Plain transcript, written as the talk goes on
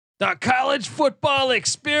The College Football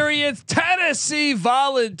Experience Tennessee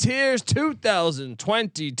Volunteers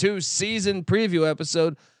 2022 season preview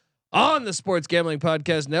episode on the Sports Gambling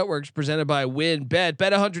Podcast Networks presented by WynnBET.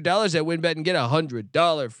 Bet $100 at WynnBET and get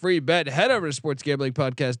 $100 free bet. Head over to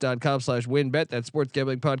sportsgamblingpodcast.com/WynnBET. That's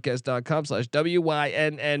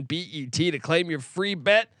sportsgamblingpodcast.com/WYNNBET to claim your free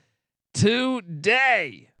bet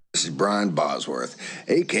today. This is Brian Bosworth,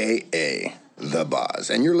 aka The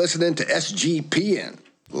Boz, and you're listening to SGPN.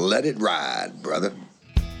 Let it ride, brother.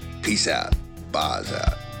 Peace out. Boz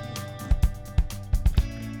out.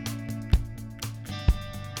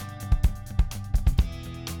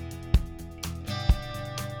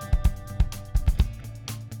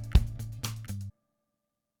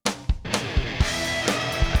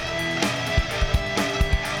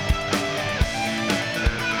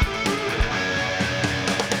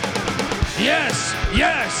 Yes,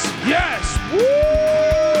 yes, yes. Woo!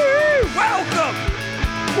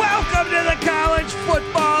 Welcome to the College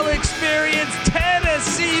Football Experience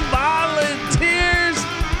Tennessee Volunteers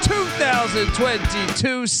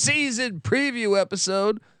 2022 season preview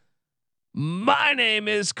episode. My name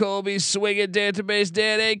is Colby Swinging Database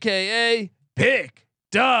Dan, aka Pick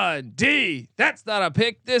Dundee. That's not a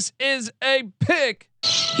pick. This is a pick.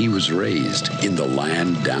 He was raised in the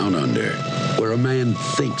land down under, where a man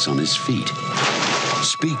thinks on his feet,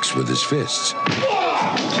 speaks with his fists,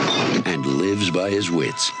 and lives by his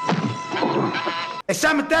wits.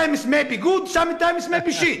 Sometimes may be good, sometimes may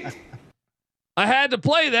be shit. I had to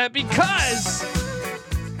play that because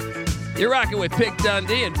you're rocking with Pick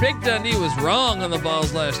Dundee, and Pick Dundee was wrong on the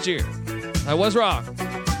balls last year. I was wrong.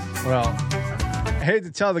 Well, I hate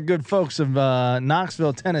to tell the good folks of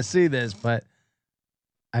Knoxville, Tennessee this, but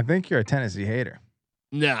I think you're a Tennessee hater.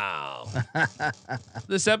 No.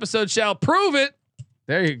 This episode shall prove it.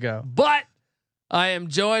 There you go. But I am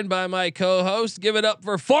joined by my co-host. Give it up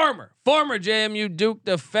for former JMU Duke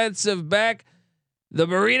defensive back, the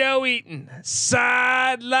burrito eating,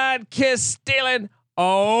 sideline kiss stealing,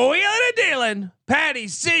 wheeling and dealing, Patty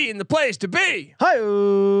C in the place to be. Hi-oh.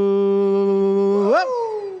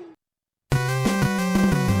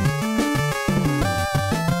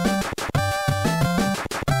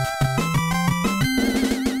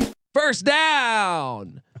 First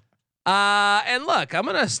down. And look, I'm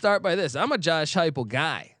gonna start by this. I'm a Josh Heupel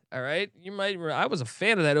guy. All right, you might. I was a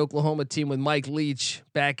fan of that Oklahoma team with Mike Leach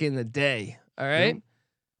back in the day. All right,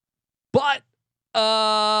 but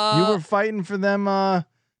you were fighting for them to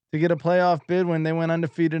get a playoff bid when they went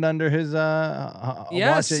undefeated under his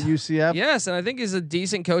watch at UCF. Yes, and I think he's a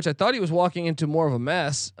decent coach. I thought he was walking into more of a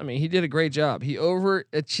mess. I mean, he did a great job. He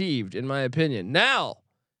overachieved, in my opinion. Now,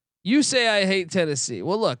 you say I hate Tennessee.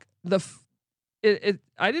 Well, look,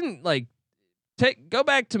 I didn't go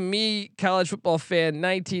back to me, college football fan,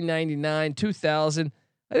 1999, 2000.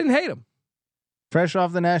 I didn't hate them. Fresh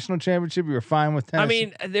off the national championship, you were fine with Tennessee. I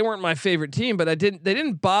mean, they weren't my favorite team, but they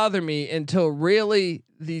didn't bother me until really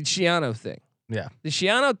the Schiano thing. Yeah. The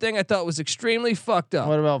Schiano thing I thought was extremely fucked up.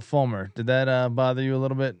 What about Fulmer? Did that bother you a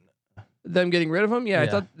little bit? Them getting rid of him? Yeah. I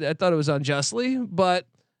thought it was unjustly, but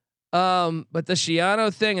the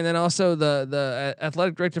Schiano thing, and then also the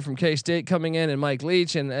athletic director from K-State coming in, and Mike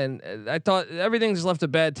Leach, and I thought everything just left a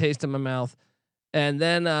bad taste in my mouth. And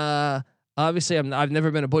then obviously I've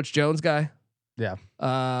never been a Butch Jones guy. Yeah.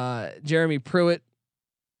 Jeremy Pruitt,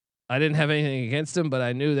 I didn't have anything against him, but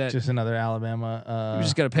I knew that just another Alabama. You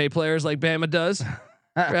just got to pay players like Bama does,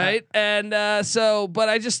 right? And but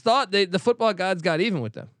I just thought the football gods got even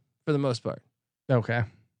with them for the most part. Okay.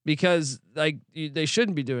 Because they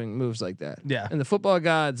shouldn't be doing moves like that. Yeah. And the football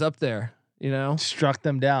gods up there, struck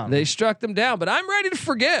them down. They struck them down, but I'm ready to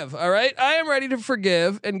forgive. All right. I am ready to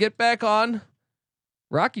forgive and get back on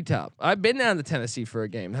Rocky Top. I've been down to Tennessee for a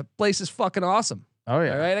game. That place is fucking awesome. Oh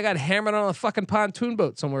yeah. All right. I got hammered on a fucking pontoon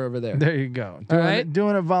boat somewhere over there. There you go.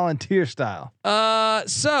 Doing it volunteer style.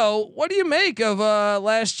 So what do you make of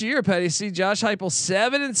last year, Petty? See, Josh Heupel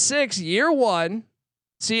 7-6 year one.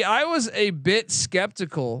 See, I was a bit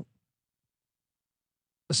skeptical.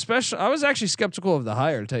 I was actually skeptical of the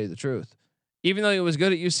hire, to tell you the truth. Even though he was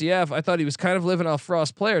good at UCF, I thought he was kind of living off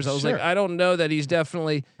Frost players. I was like, I don't know that he's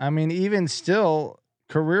definitely. I mean, even still,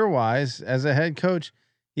 career-wise, as a head coach,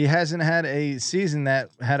 he hasn't had a season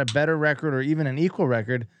that had a better record or even an equal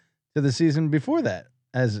record to the season before that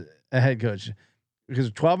as a head coach.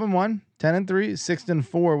 Because 12-1, 10-3,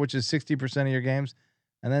 6-4, which is 60% of your games.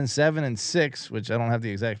 And then 7-6, which I don't have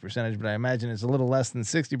the exact percentage, but I imagine it's a little less than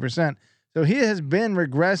 60%. So he has been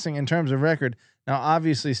regressing in terms of record. Now,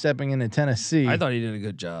 obviously, stepping into Tennessee, I thought he did a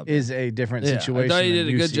good job. Is a different situation. I thought he did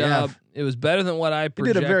a UCF. good job. It was better than what I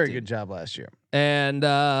projected. He did a very good job last year. And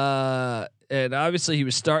and obviously he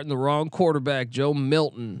was starting the wrong quarterback, Joe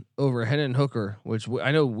Milton, over Hendon Hooker, which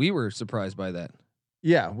I know we were surprised by that.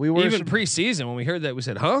 Yeah, we were Even preseason when we heard that, we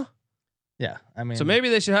said, "Huh?" Yeah, I mean, So maybe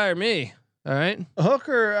they should hire me. All right.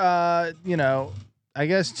 Hooker, you know, I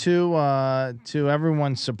guess to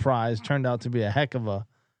everyone's surprise, turned out to be a heck of a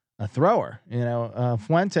thrower. You know,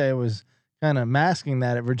 Fuente was kind of masking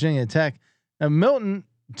that at Virginia Tech. And Milton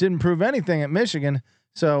didn't prove anything at Michigan.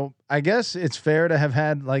 So I guess it's fair to have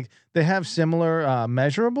had like they have similar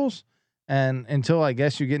measurables. And until I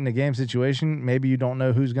guess you get in a game situation, maybe you don't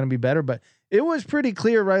know who's going to be better. But it was pretty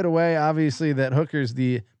clear right away, obviously, that Hooker's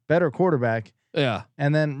the better quarterback. Yeah.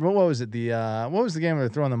 And then what was it? What was the game where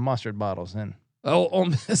they're throwing the mustard bottles in? Oh, Ole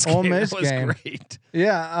Miss Ole game. Miss That was game. great.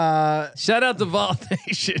 Yeah. Shout out to Vol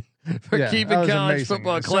Nation for Yeah, keeping that was college amazing.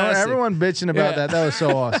 football So classic. everyone bitching about Yeah. that was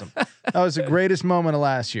so awesome. That was the greatest moment of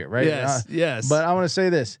last year, right? Yes. Yes. But I want to say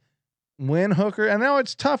this: when Hooker, and now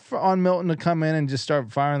it's tough on Milton to come in and just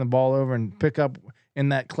start firing the ball over and pick up in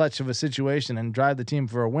that clutch of a situation and drive the team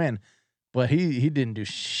for a win. But he didn't do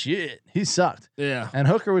shit. He sucked. yeah. And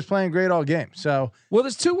Hooker was playing great all game. So Well,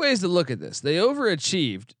 there's two ways to look at this. They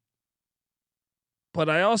overachieved, but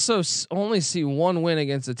I also only see one win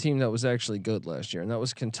against a team that was actually good last year, and that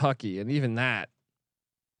was Kentucky. And even that,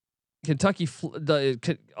 Kentucky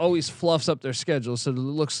always fluffs up their schedule, so it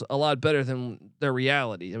looks a lot better than their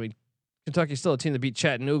reality. I mean, Kentucky's still a team that beat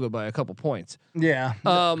Chattanooga by a couple points. yeah,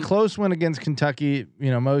 Close close win against Kentucky.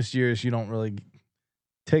 You know, most years you don't really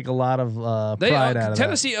take a lot of pride out of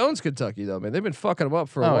Tennessee owns Kentucky though, man. They've been fucking them up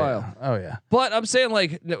for that. a while. Yeah. Oh yeah. But I'm saying,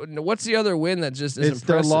 like, what's the other win that just is It's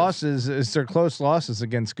their impressive? losses. It's their close losses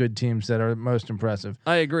against good teams that are most impressive.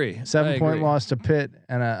 I agree. 7-point loss to Pitt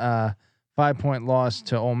and a 5-point loss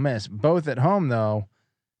to Ole Miss. Both at home, though.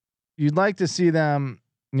 You'd like to see them,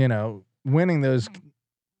 you know, winning those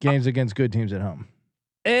games against good teams at home.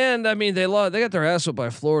 And I mean, they lost. They got their ass whipped by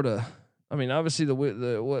Florida. I mean, obviously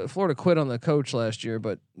the Florida quit on the coach last year,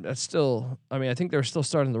 but that's still. I mean, I think they were still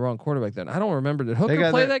starting the wrong quarterback then. I don't remember. Did Hooker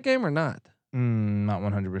play that game or not? Not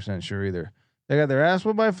 100% sure either. They got their ass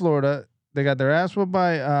whooped by Florida. They got their ass whooped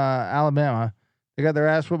by Alabama. They got their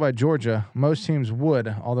ass whooped by Georgia. Most teams would,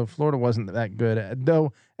 although Florida wasn't that good.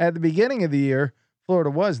 Though at the beginning of the year, Florida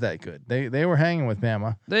was that good. They were hanging with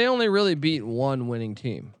Bama. They only really beat one winning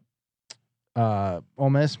team. Ole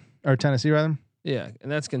Miss or Tennessee rather. Yeah,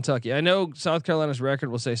 and that's Kentucky. I know South Carolina's record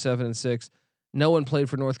will say 7-6. No one played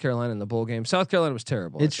for North Carolina in the bowl game. South Carolina was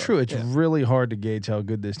terrible. It's true. It's really hard to gauge how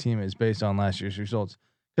good this team is based on last year's results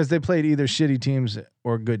because they played either shitty teams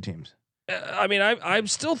or good teams. I mean, I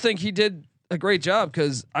still think he did a great job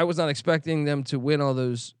because I was not expecting them to win all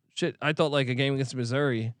those shit. I thought like a game against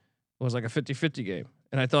Missouri was like a 50-50 game,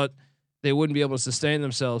 and I thought they wouldn't be able to sustain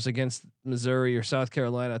themselves against Missouri or South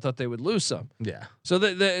Carolina. I thought they would lose some. Yeah. So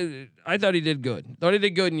I thought he did good. Thought he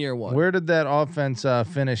did good in year one. Where did that offense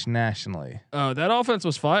finish nationally? That offense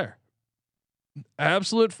was fire.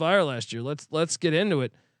 Absolute fire last year. Let's get into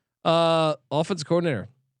it. Offensive coordinator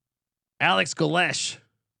Alex Galesh.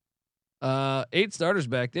 8 starters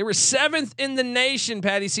back. They were 7th in the nation,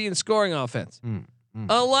 Patty C, in scoring offense.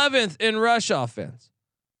 11th in rush offense.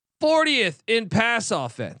 40th in pass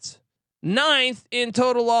offense. 9th in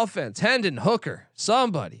total offense. Hendon Hooker.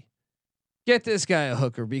 Somebody get this guy a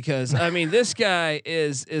hooker because I mean this guy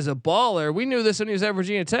is a baller. We knew this when he was at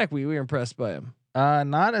Virginia Tech. We were impressed by him.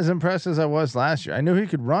 Not as impressed as I was last year. I knew he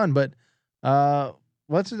could run, but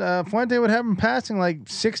Fuente would have him passing like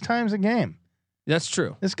 6 times a game. That's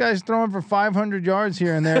true. This guy's throwing for 500 yards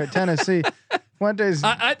here and there at Tennessee. Fuente's.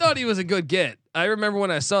 I thought he was a good get. I remember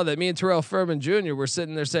when I saw that. Me and Terrell Furman Jr. were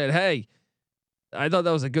sitting there saying, "Hey, I thought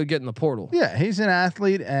that was a good get in the portal." Yeah, he's an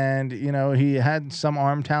athlete, and you know he had some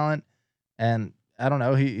arm talent, and I don't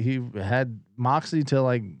know, he had moxie to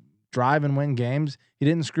like drive and win games. He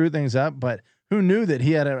didn't screw things up, but who knew that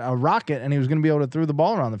he had a rocket and he was going to be able to throw the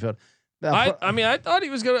ball around the field? I mean, I thought he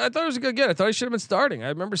was gonna. I thought it was a good get. I thought he should have been starting. I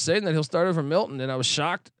remember saying that he'll start over Milton, and I was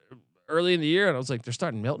shocked early in the year, and I was like, "They're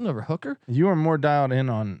starting Milton over Hooker." You were more dialed in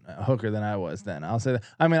on Hooker than I was then. I'll say that.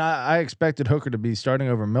 I mean, I expected Hooker to be starting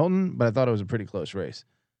over Milton, but I thought it was a pretty close race.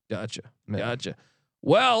 Gotcha. Yeah. Gotcha.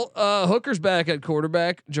 Well, Hooker's back at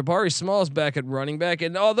quarterback. Jabari Small's back at running back.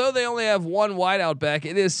 And although they only have one wideout back,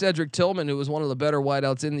 it is Cedric Tillman, who was one of the better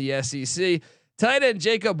wideouts in the SEC. Tight end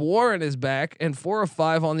Jacob Warren is back, and 4 of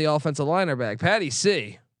 5 on the offensive line are back. Patty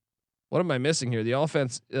C, what am I missing here? The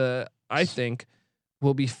offense, I think,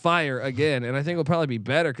 will be fire again, and I think it'll probably be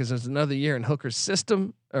better because there's another year in Hooker's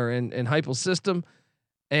system or in Heupel's system.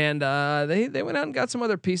 And they went out and got some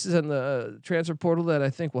other pieces in the transfer portal that I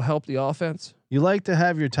think will help the offense. You like to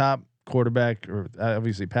have your top quarterback or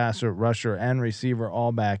obviously passer, rusher, and receiver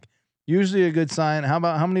all back. Usually a good sign.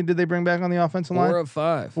 How many did they bring back on the offensive line? 4 of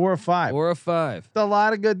 5. 4 or 5. 4 of 5. It's a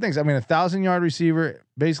lot of good things. I mean, 1,000-yard receiver,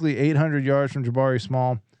 basically 800 yards from Jabari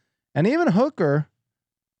Small, and even Hooker,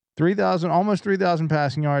 almost 3,000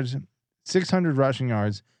 passing yards, 600 rushing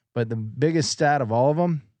yards. But the biggest stat of all of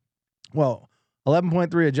them,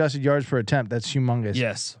 11.3 adjusted yards per attempt. That's humongous.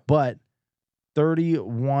 Yes. But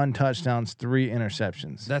 31 touchdowns, 3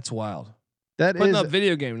 interceptions. That's wild. That Putting is up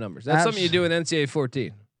video game numbers. That's something you do in NCAA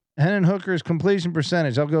 14. Hendon Hooker's completion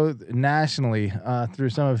percentage. I'll go nationally through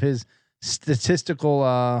some of his statistical,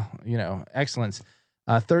 excellence.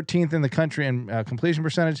 13th in the country in completion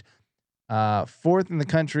percentage, 4th in the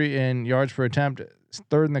country in yards per attempt,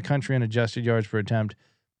 3rd in the country in adjusted yards per attempt,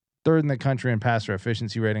 3rd in the country in passer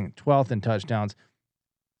efficiency rating, 12th in touchdowns.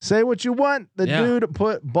 Say what you want. The dude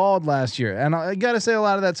put balled last year, and I got to say a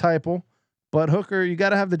lot of that's Heupel. But Hooker, you got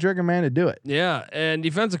to have the trigger man to do it. Yeah, and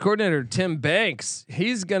defensive coordinator Tim Banks,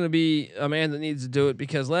 he's going to be a man that needs to do it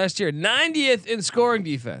because last year 90th in scoring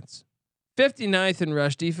defense, 59th in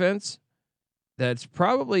rush defense. That's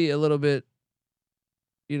probably a little bit,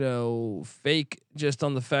 fake just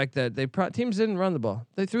on the fact that teams didn't run the ball.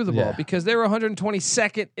 They threw the ball because they were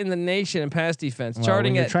 122nd in the nation in pass defense,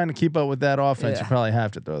 charting when you're trying to keep up with that offense, you probably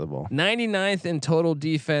have to throw the ball. 99th in total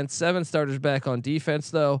defense, 7 starters back on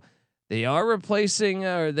defense though. They are replacing,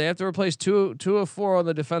 or they have to replace two of 4 on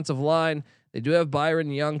the defensive line. They do have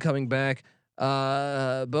Byron Young coming back.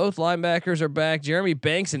 Both linebackers are back. Jeremy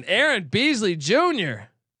Banks and Aaron Beasley Jr.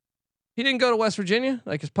 He didn't go to West Virginia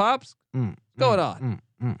like his pops. What's going on?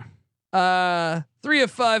 3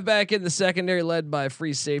 of 5 back in the secondary, led by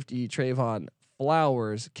free safety Trayvon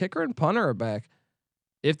Flowers. Kicker and punter are back.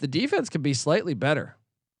 If the defense could be slightly better,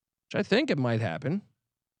 which I think it might happen.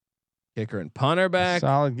 Kicker and punter back.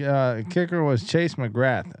 Solid kicker was Chase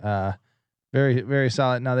McGrath. Very, very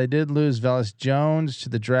solid. Now they did lose Velus Jones to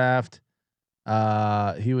the draft.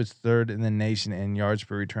 He was 3rd in the nation in yards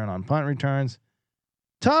per return on punt returns.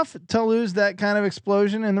 Tough to lose that kind of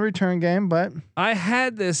explosion in the return game, but I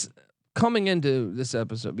had this coming into this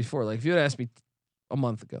episode before. Like if you had asked me a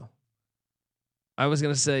month ago, I was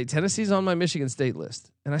going to say Tennessee's on my Michigan State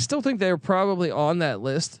list. And I still think they're probably on that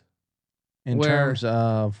list. In terms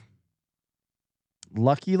of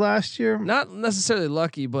lucky last year? Not necessarily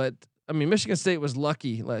lucky, but I mean, Michigan State was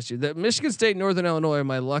lucky last year. That Michigan State, Northern Illinois are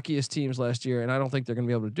my luckiest teams last year, and I don't think they're going to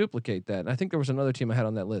be able to duplicate that. And I think there was another team I had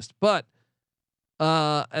on that list, but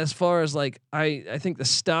as far as like, I think the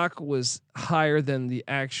stock was higher than the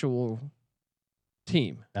actual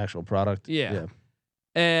team, actual product. Yeah.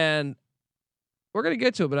 And we're going to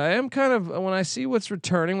get to it, but I am kind of, when I see what's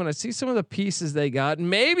returning, when I see some of the pieces they got,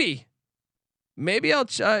 maybe I'll,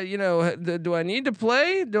 do I need to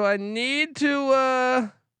play? Do I need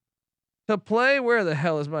to play? Where the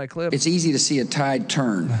hell is my clip? It's easy to see a tide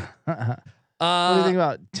turn. What do you think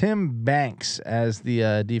about Tim Banks as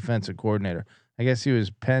the defensive coordinator? I guess he was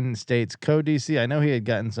Penn State's co-DC. I know he had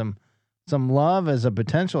gotten some love as a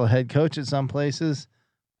potential head coach at some places,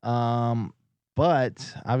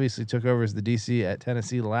 but obviously took over as the DC at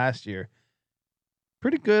Tennessee last year.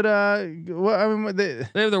 Pretty good. They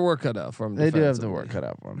have their work cut out for him. They do have the work cut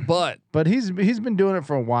out for him. But he's been doing it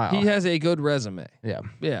for a while. He has a good resume.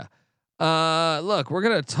 Yeah. Look, we're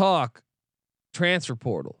gonna talk transfer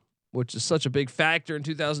portal, which is such a big factor in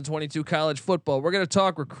 2022 college football. We're gonna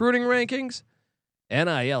talk recruiting rankings,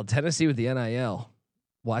 NIL. Tennessee with the NIL.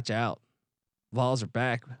 Watch out. Vols are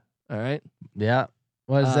back. All right. Yeah.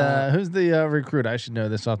 Who's the recruit? I should know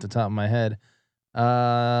this off the top of my head.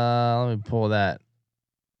 Let me pull that.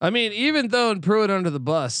 I mean, even throwing Pruitt under the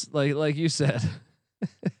bus, like you said,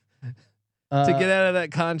 to get out of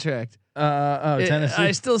that contract. Tennessee.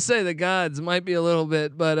 I still say the gods might be a little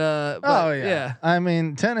bit, but yeah. I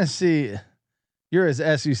mean, Tennessee, you're as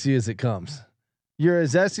SEC as it comes. You're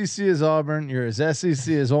as SEC as Auburn. You're as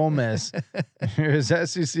SEC as Ole Miss. You're as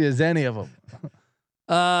SEC as any of them.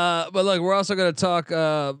 But look, we're also going to talk,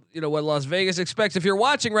 what Las Vegas expects. If you're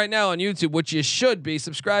watching right now on YouTube, which you should be,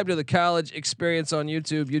 subscribe to the College Experience on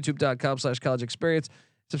YouTube, youtube.com/College Experience.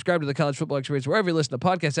 Subscribe to the College Football Experience wherever you listen to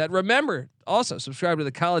podcasts at. Remember, also subscribe to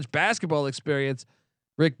the College Basketball Experience.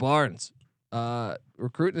 Rick Barnes,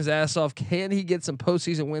 recruiting his ass off. Can he get some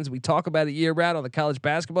postseason wins? We talk about it year round on the College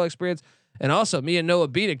Basketball Experience. And also, me and Noah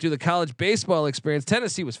Beanick do the College Baseball Experience.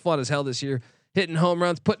 Tennessee was fun as hell this year. Hitting home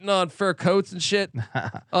runs, putting on fur coats and shit.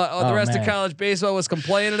 The rest of college baseball was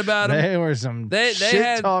complaining about them. They were some they shit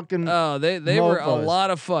had talking. They were a lot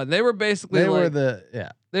of fun. They were basically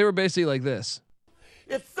They were basically like this.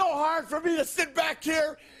 It's so hard for me to sit back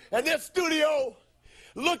here in this studio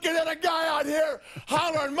looking at a guy out here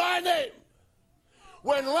hollering my name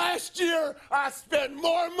when last year I spent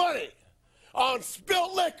more money on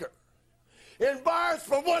spilt liquor in bars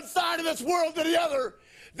from one side of this world to the other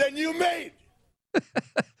than you made.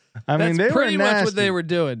 I mean, That's they pretty were much nasty. what they were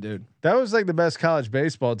doing, dude. That was like the best college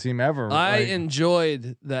baseball team ever. I like,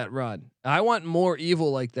 enjoyed that run. I want more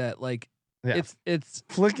evil like that. Like yeah. it's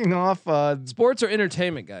flicking off. sports are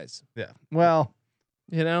entertainment, guys. Yeah. Well,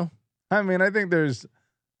 You know. I mean, I think there's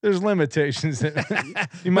limitations that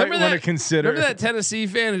you might want to consider. Remember that Tennessee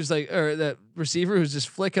fan who's like, or that receiver who's just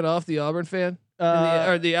flicking off the Auburn fan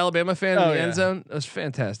or the Alabama fan in the end zone? That was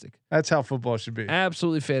fantastic. That's how football should be.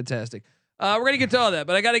 Absolutely fantastic. We're gonna get to all that,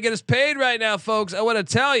 but I got to get us paid right now, folks. I want to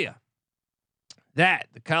tell you that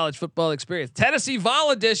the college football experience, Tennessee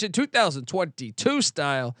Vol Edition 2022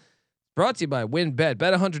 style, brought to you by WinBet.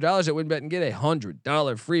 Bet $100 at WinBet and get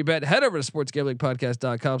 $100 free bet. Head over to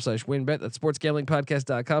sportsgamblingpodcast.com/WinBet. That's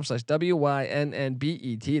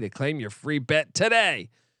sportsgamblingpodcast.com/WYNNBET to claim your free bet today.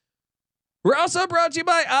 We're also brought to you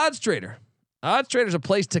by OddsTrader. OddsTrader is a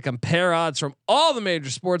place to compare odds from all the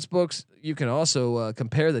major sports books. You can also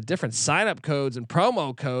compare the different sign-up codes and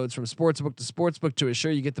promo codes from sportsbook to sportsbook to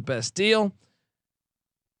ensure you get the best deal.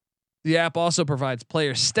 The app also provides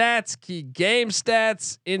player stats, key game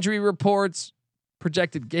stats, injury reports,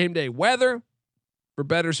 projected game day weather for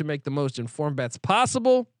bettors who make the most informed bets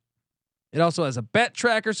possible. It also has a bet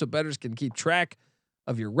tracker so bettors can keep track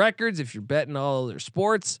of your records if you're betting all of their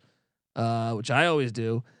sports, which I always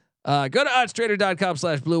do. Go to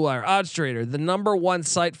oddstrader.com/Blue Wire. OddsTrader, the #1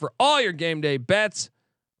 site for all your game day bets.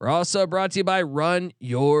 We're also brought to you by Run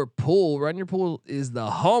Your Pool. Run Your Pool is the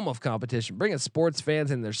home of competition, bringing sports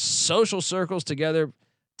fans and their social circles together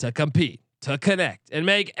to compete, to connect, and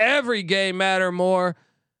make every game matter more.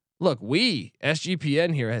 Look, we,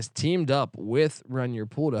 SGPN here, has teamed up with Run Your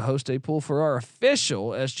Pool to host a pool for our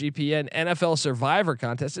official SGPN NFL Survivor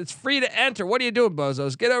contest. It's free to enter. What are you doing,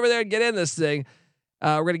 bozos? Get over there and get in this thing.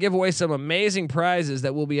 We're going to give away some amazing prizes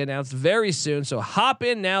that will be announced very soon. So hop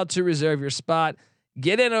in now to reserve your spot.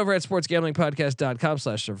 Get in over at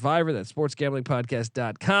sportsgamblingpodcast.com/survivor. That's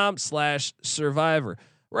sportsgamblingpodcast.com/survivor.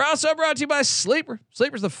 We're also brought to you by Sleeper.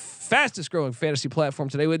 Sleeper's the fastest growing fantasy platform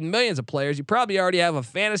today with millions of players. You probably already have a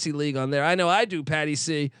fantasy league on there. I know I do, Patty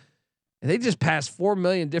C. And they just passed 4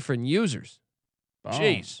 million different users. Oh.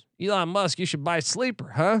 Jeez. Elon Musk, you should buy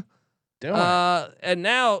Sleeper, huh? Doing And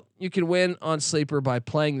now you can win on Sleeper by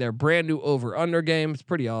playing their brand new over/under game. It's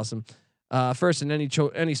pretty awesome. First, in any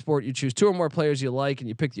sport, you choose 2 or more players you like, and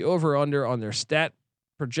you pick the over/under on their stat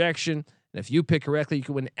projection. And if you pick correctly, you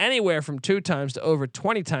can win anywhere from 2 times to over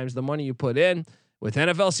 20 times the money you put in. With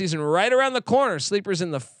NFL season right around the corner, Sleeper's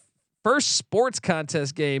in the first sports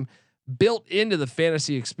contest game built into the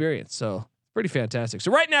fantasy experience. So pretty fantastic.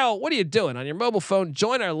 So right now, what are you doing on your mobile phone?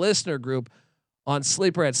 Join our listener group on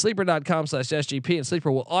Sleeper at sleeper.com/SGP, and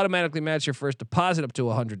Sleeper will automatically match your first deposit up to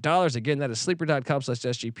 $100. Again, that is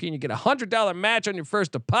sleeper.com/SGP, and you get a $100 match on your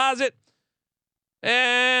first deposit.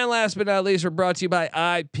 And last but not least, we're brought to you by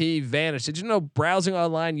IPVanish. Did you know browsing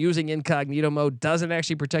online using incognito mode doesn't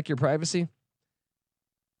actually protect your privacy?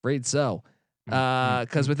 Afraid so.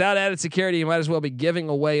 Because without added security, you might as well be giving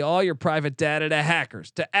away all your private data to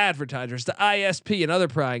hackers, to advertisers, to ISP, and other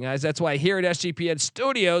prying eyes. That's why here at SGPN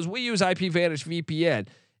Studios, we use IPVanish VPN.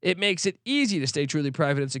 It makes it easy to stay truly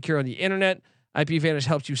private and secure on the internet. IPVanish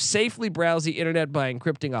helps you safely browse the internet by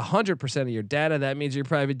encrypting 100% of your data. That means your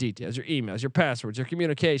private details, your emails, your passwords, your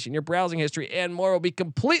communication, your browsing history, and more will be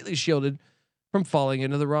completely shielded from falling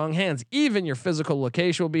into the wrong hands. Even your physical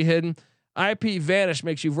location will be hidden. IPVanish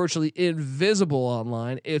makes you virtually invisible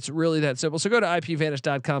online. It's really that simple. So go to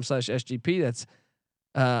IPVanish.com/SGP. That's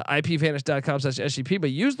IPVanish.com/SGP.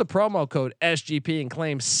 But use the promo code SGP and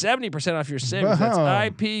claim 70% off your savings. That's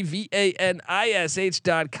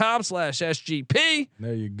IPVanish.com/SGP.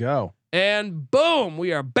 There you go. And boom,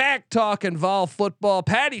 we are back talking Vol football.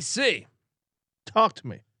 Patty C. Talk to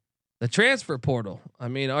me. The transfer portal. I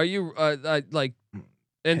mean, are you like?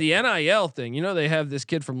 And the NIL thing, you know, they have this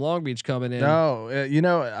kid from Long Beach coming in. No, you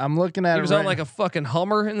know, I'm looking at He was on like a fucking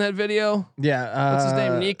Hummer in that video. Yeah. What's his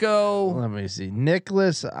name? Nico. Let me see.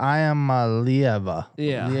 Nicholas Iamaleava.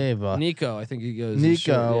 Yeah. Lieva. Nico, I think he goes.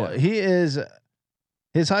 Nico. He is.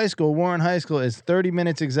 His high school, Warren High School, is 30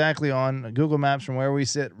 minutes exactly on Google Maps from where we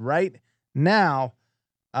sit right now.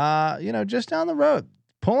 You know, just down the road.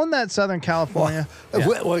 Pulling that Southern California.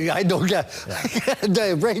 Well, I don't get.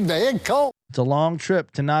 They bring me in cold. It's a long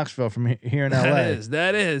trip to Knoxville from here in LA.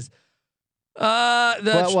 That is.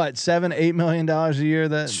 What $7-8 million a year?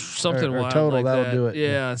 That something or wild total like that'll that. do it.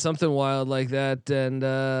 Yeah, something wild like that. And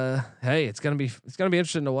hey, it's gonna be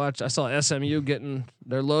interesting to watch. I saw SMU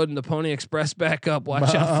they're loading the Pony Express back up.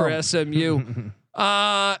 Watch out for SMU.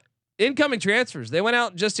 incoming transfers. They went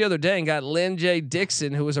out just the other day and got Lynn J.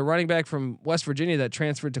 Dixon, who was a running back from West Virginia that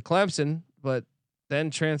transferred to Clemson, but then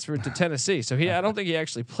transferred to Tennessee. So I don't think he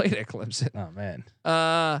actually played at Clemson. Oh man.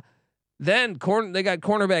 Then they got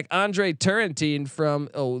cornerback Andre Turrentine from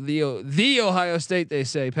the Ohio State. They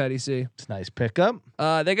say Patty C. It's a nice pickup.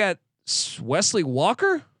 They got Wesley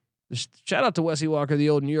Walker. Shout out to Wesley Walker, the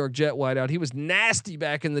old New York Jet wideout. He was nasty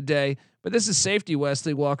back in the day, but this is safety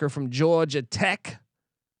Wesley Walker from Georgia Tech.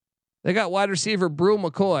 They got wide receiver Brew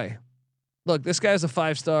McCoy. Look, this guy's a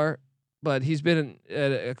 5-star, but he's been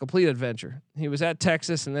a complete adventure. He was at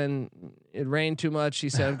Texas, and then it rained too much. He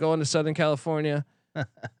said, "I'm going to Southern California."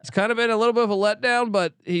 It's kind of been a little bit of a letdown,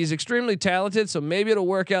 but he's extremely talented, so maybe it'll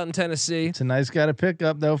work out in Tennessee. It's a nice guy to pick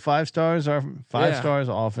up, though. 5 stars are 5 stars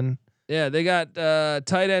often. Yeah, they got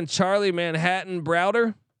tight end Charlie Manhattan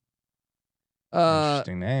Browder.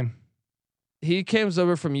 Interesting name. He comes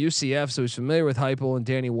over from UCF, so he's familiar with Heupel and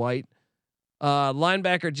Danny White.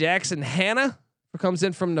 Linebacker Jackson Hanna comes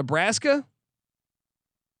in from Nebraska.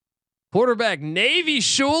 Quarterback Navy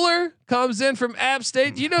Schuler comes in from App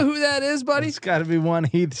State. Do you know who that is, buddy? It's got to be one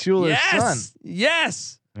Heath Schuler's son.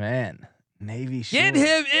 Yes. Man, Navy Schuler. Get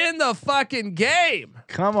him in the fucking game.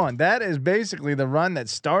 Come on. That is basically the run that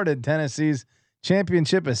started Tennessee's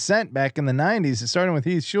championship ascent back in the 90s. It started with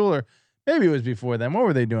Heath Schuler. Maybe it was before then. What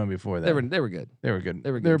were they doing before that? They were good. They were good.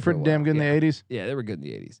 They were pretty damn good in the 80s. Yeah, they were good in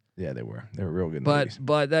the 80s. Yeah, they were. They were real good in But the 80s.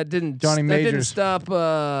 but that didn't Johnny that didn't Majors. stop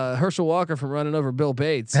Herschel Walker from running over Bill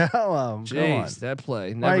Bates. Come on. Jeez, that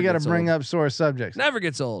play. Why you got to bring up sore subjects? Never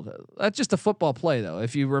gets old. That's just a football play, though.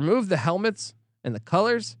 If you remove the helmets and the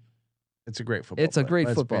colors, It's a great football. It's a great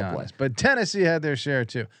Let's football be play. honest. But Tennessee had their share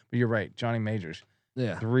too. But you're right, Johnny Majors,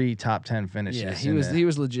 yeah, 3 top 10 finishes. yeah, in the he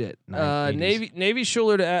was legit. 80s. Navy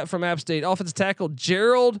Schuler from App State, offensive tackle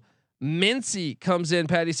Gerald Mincy comes in.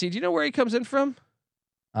 Patty C, do you know where he comes in from?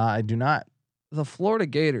 I do not. The Florida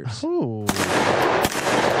Gators. Ooh. What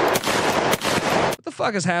the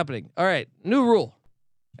fuck is happening? All right, new rule.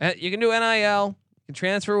 You can do NIL, you can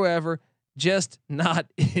transfer wherever, just not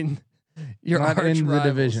in your Not arch in the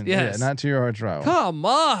rivals. division. Yes. Yeah, not to your arch rival. Come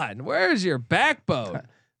on, where's your backbone?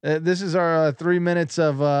 This is our 3 minutes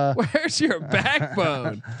of. Where's your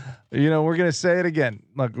backbone? We're gonna say it again.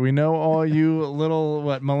 Look, we know all you little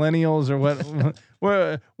millennials or what.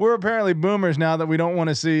 we're apparently boomers now that we don't want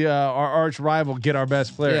to see our arch rival get our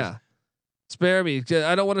best players. Yeah, spare me.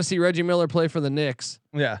 I don't want to see Reggie Miller play for the Knicks.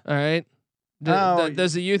 Yeah. All right.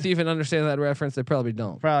 Does the youth even understand that reference? They probably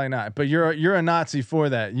don't. Probably not. But you're a Nazi for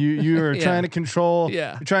that. You're Yeah. trying to control.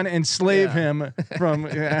 Yeah. You're trying to enslave Yeah. him from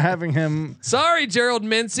having him. Sorry, Gerald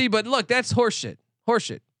Mincy, but look, that's horseshit.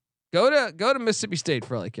 Horseshit. Go to Mississippi State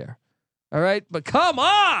for all I care. All right, but come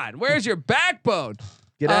on, where's your backbone?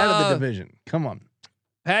 Get out of the division. Come on.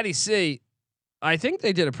 Patty C, I think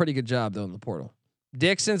they did a pretty good job though in the portal.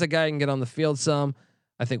 Dixon's a guy who can get on the field some.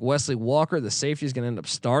 I think Wesley Walker, the safety, is going to end up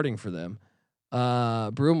starting for them.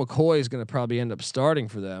 Brew McCoy is going to probably end up starting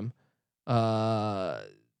for them.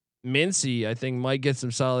 Mincy, I think, might get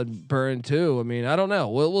some solid burn too. I mean, I don't know.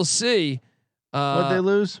 We'll see. What they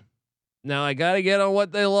lose? Now I got to get on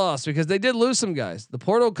what they lost because they did lose some guys. The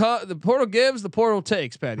portal gives, the portal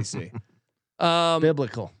takes. Patty C.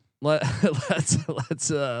 Biblical. Let's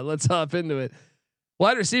hop into it.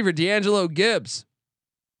 Wide receiver D'Angelo Gibbs,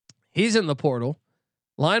 he's in the portal.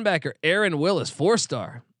 Linebacker Aaron Willis,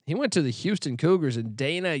 4-star. He went to the Houston Cougars and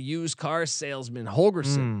Dana used car salesman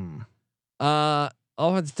Holgerson.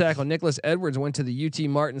 Offensive tackle Nicholas Edwards went to the UT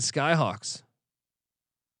Martin Skyhawks.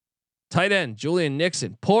 Tight end Julian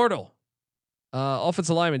Nixon, portal.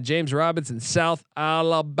 Offensive lineman James Robinson, South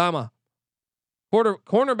Alabama.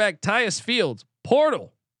 Cornerback Tyus Fields,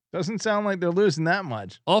 portal. Doesn't sound like they're losing that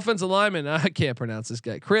much. Offensive lineman, I can't pronounce this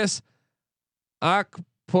guy. Chris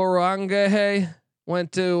Akporangahe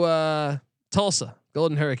went to Tulsa,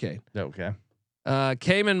 Golden Hurricane. Okay.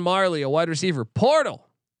 Cayman Marley, a wide receiver, portal.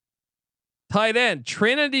 Tight end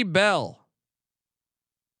Trinity Bell.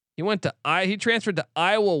 He transferred to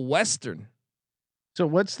Iowa Western. So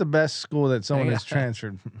what's the best school that someone has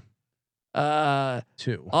transferred to?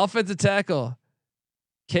 Offensive tackle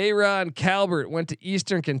Kayron Calvert went to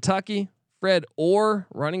Eastern Kentucky. Fred Orr,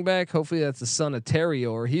 running back. Hopefully that's the son of Terry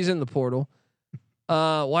Orr. He's in the portal.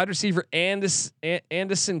 Wide receiver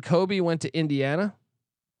Anderson Kobe went to Indiana.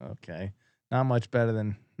 Okay. Not much better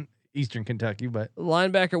than Eastern Kentucky, but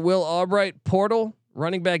Linebacker Will Albright, portal.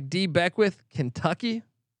 Running back D Beckwith, Kentucky.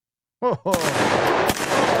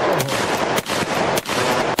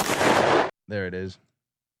 There it is.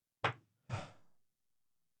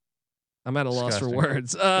 I'm at a loss for Disgusting.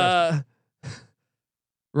 words.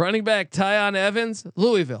 Running back Tyon Evans,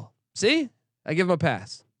 Louisville. See, I give him a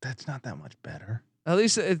pass. That's not that much better. At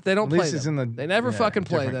least they don't At play least it's them. in the They never fucking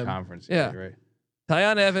play different them. conference. Yeah. Right.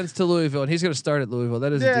 Tyon Evans to Louisville, and he's going to start at Louisville.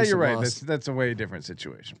 That is a Yeah, decent you're right. loss. That's a way different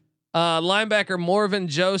situation. Linebacker Morvin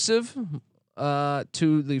Joseph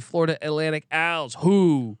to the Florida Atlantic Owls,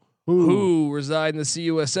 who reside in the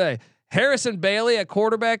CUSA. Harrison Bailey at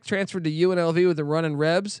quarterback transferred to UNLV with the running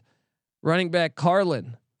Rebs. Running back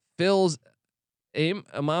Carlin Phil's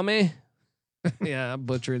Amame. Yeah, I'm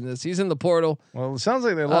butchering this. He's in the portal. Well, it sounds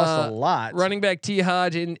like they lost a lot. Running back T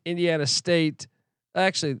Hodge in Indiana State.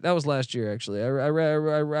 Actually, that was last year. Actually, I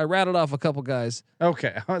rattled off a couple guys.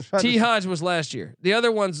 Okay. T Hodge was last year. The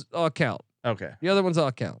other ones all count. Okay. The other ones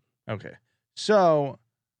all count. Okay. So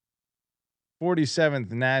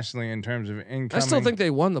 47th nationally in terms of incoming. I still think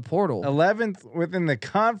they won the portal. 11th within the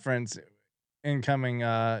conference incoming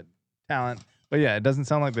talent. But yeah, it doesn't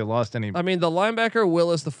sound like they lost any. I mean, the linebacker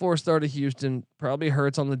Willis, the 4-star to Houston, probably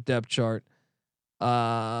hurts on the depth chart.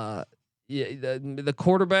 Yeah, the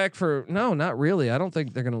quarterback for not really. I don't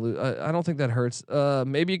think they're gonna lose. I don't think that hurts.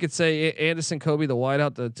 Maybe you could say Anderson Kobe, the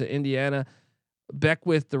wideout to Indiana,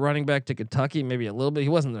 Beckwith, the running back to Kentucky, maybe a little bit. He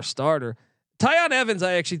wasn't their starter. Tyon Evans,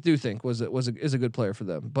 I actually do think is a good player for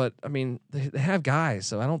them. But I mean, they have guys,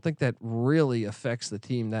 so I don't think that really affects the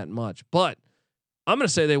team that much. But I'm gonna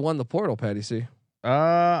say they won the portal, Patty C.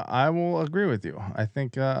 I will agree with you. I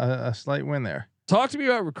think a slight win there. Talk to me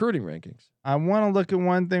about recruiting rankings. I want to look at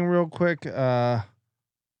one thing real quick.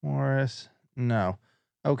 Morris, no.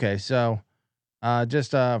 Okay, so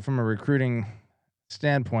just from a recruiting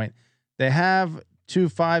standpoint, they have 2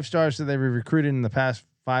 5-stars that they've recruited in the past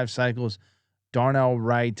 5 cycles. Darnell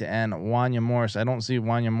Wright and Wanya Morris. I don't see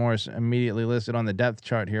Wanya Morris immediately listed on the depth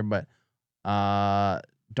chart here, but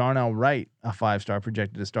Darnell Wright, a 5-star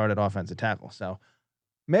projected to start at offensive tackle. So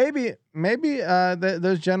maybe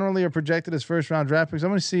those generally are projected as first-round draft picks.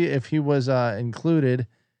 I'm going to see if he was included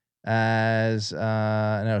as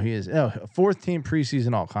no, he is 4th team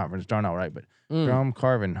preseason all conference. Darnell Wright, but Jerome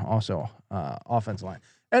Carvin also offensive line.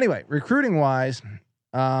 Anyway, recruiting wise,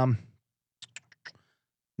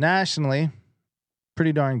 nationally,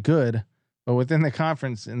 pretty darn good, but within the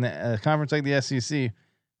conference, in the conference like the SEC,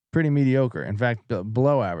 pretty mediocre. In fact,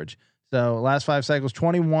 below average. So last 5 cycles,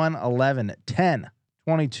 21, 11, 10,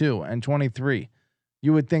 22, and 23.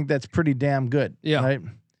 You would think that's pretty damn good. Yeah. Right?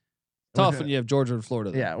 Tough when you have Georgia and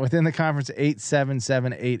Florida. Yeah. Within the conference, 8, 7,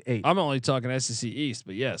 7, 8, 8. I'm only talking SEC East,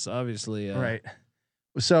 but yes, obviously. Right.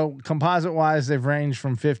 So composite wise, they've ranged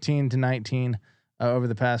from 15 to 19 over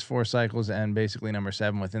the past 4 cycles, and basically number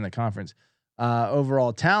 7 within the conference.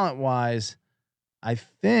 Overall talent wise, I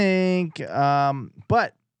think,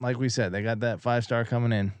 but like we said, they got that 5-star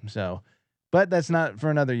coming in. So, but that's not for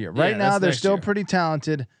another year. Right now, they're still pretty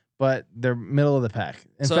talented, but they're middle of the pack.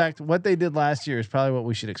 In fact, what they did last year is probably what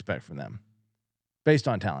we should expect from them, based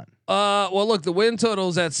on talent. Well, look, the win total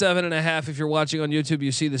is at 7.5. If you're watching on YouTube,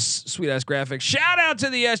 you see this sweet ass graphic. Shout out to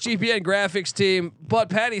the SGPN graphics team. But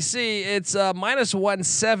Patty C, it's minus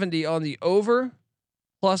 170 on the over,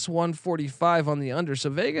 plus 145 on the under. So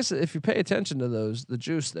Vegas, if you pay attention to the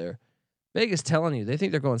juice there, Vegas telling you they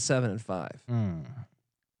think they're going 7-5.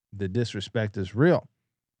 The disrespect is real.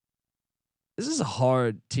 This is a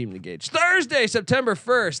hard team to gauge. Thursday, September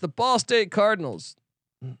 1st, the Ball State Cardinals.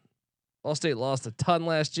 Ball State lost a ton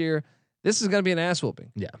last year. This is going to be an ass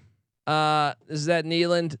whooping. Yeah. This is at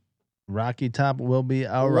Neyland. Rocky Top will be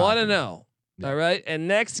our 1-0. All right. And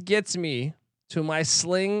next gets me to my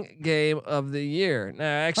sling game of the year. Now,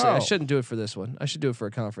 actually, I shouldn't do it for this one. I should do it for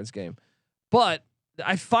a conference game. But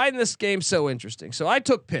I find this game so interesting. So I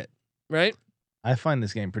took Pitt, right? I find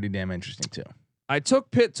this game pretty damn interesting too. I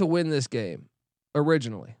took Pitt to win this game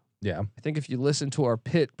originally. Yeah. I think if you listen to our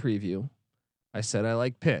Pitt preview, I said I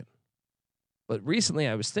like Pitt. But recently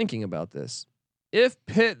I was thinking about this. If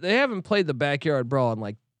Pitt, they haven't played the backyard brawl in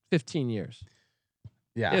like 15 years.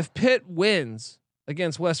 Yeah. If Pitt wins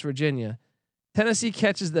against West Virginia, Tennessee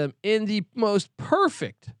catches them in the most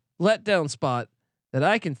perfect letdown spot that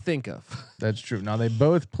I can think of. That's true. Now they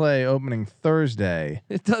both play opening Thursday.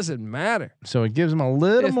 It doesn't matter. So it gives them a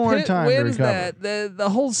little if more Pitt time to wins recover. that, the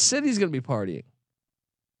whole city's going to be partying.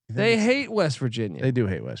 They hate West Virginia. They do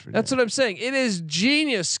hate West Virginia. That's what I'm saying. It is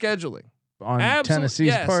genius scheduling. On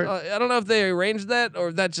Tennessee's part. I don't know if they arranged that or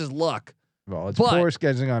if that's just luck. Well, it's poor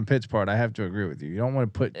scheduling on Pitt's part. I have to agree with you. You don't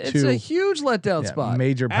want to put It's a huge letdown spot.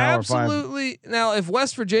 Major Power 5. Absolutely. Now, if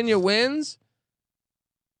West Virginia wins,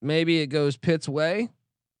 maybe it goes Pitt's way.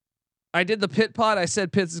 I did the Pitt pod. I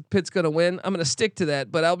said Pitt's going to win. I'm going to stick to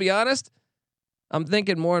that. But I'll be honest, I'm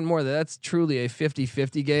thinking more and more that that's truly a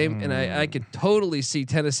 50-50 game, and I could totally see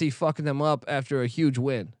Tennessee fucking them up after a huge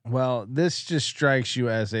win. Well, this just strikes you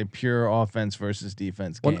as a pure offense versus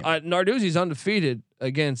defense game. Narduzzi's undefeated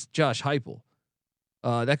against Josh Heupel.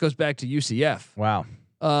 That goes back to UCF. Wow.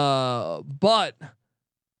 But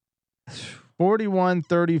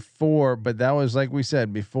 41-34, but that was like we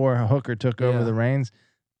said before Hooker took over the reins.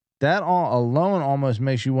 That all alone almost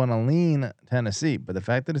makes you want to lean Tennessee, but the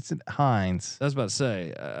fact that it's at Heinz, I was about to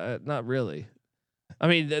say, not really. I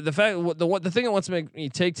mean, the fact the thing that wants to make me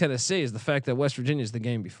take Tennessee is the fact that West Virginia is the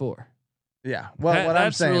game before. yeah. Well, what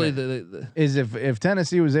I'm saying really is if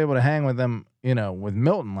Tennessee was able to hang with them, with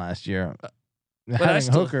Milton last year, but I having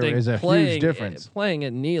still Hooker think is a huge difference. Playing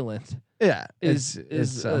at Neyland, Yeah, is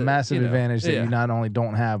it's a massive advantage that you not only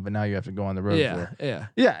don't have, but now you have to go on the road for. Yeah.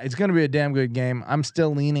 It's going to be a damn good game. I'm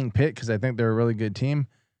still leaning Pitt because I think they're a really good team,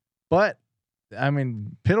 but I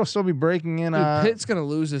mean Pitt will still be breaking in. Dude, Pitt's going to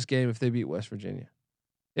lose this game if they beat West Virginia.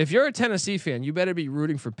 If you're a Tennessee fan, you better be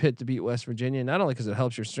rooting for Pitt to beat West Virginia, not only because it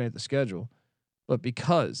helps your strength of schedule, but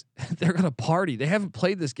because they're going to party. They haven't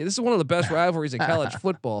played this game. This is one of the best rivalries in college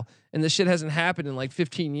football, and this shit hasn't happened in like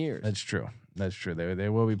 15 years. That's true. They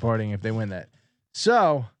will be partying if they win that.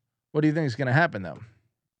 So, what do you think is going to happen though?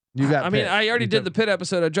 You got. I mean, I already did the Pitt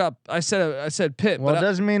episode. I said Pitt. Well, but it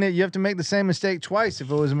doesn't mean that you have to make the same mistake twice if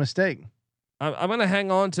it was a mistake. I'm going to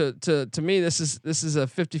hang on to me. This is a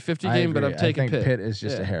 50-50 game, but I'm taking I think Pitt is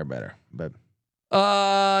just a hair better. But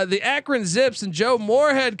the Akron Zips and Joe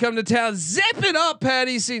Moorhead come to town. Zip it up,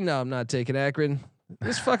 Patty. See, no, I'm not taking Akron.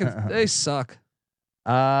 This fucking they suck.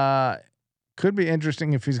 Could be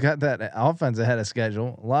interesting if he's got that offense ahead of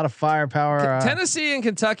schedule. A lot of firepower. Tennessee and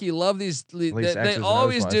Kentucky love these. They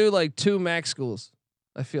always do like 2 MAC schools.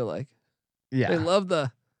 I feel like. Yeah. They love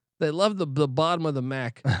the bottom of the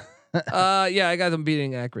MAC. Yeah, I got them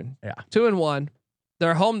beating Akron. Yeah. 2-1.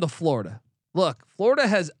 They're home to Florida. Look, Florida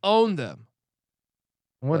has owned them.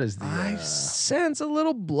 What is the? I sense a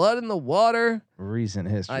little blood in the water. Recent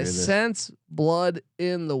history. I sense blood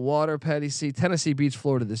in the water. Patty C. Tennessee beats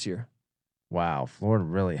Florida this year. Wow, Florida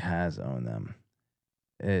really has owned them.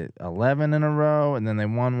 11 in a row, and then they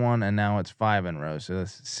won one, and now it's 5 in a row. So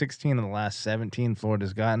that's 16 of the last 17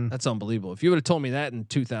 Florida's gotten. That's unbelievable. If you would have told me that in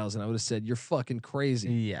 2000, I would have said you're fucking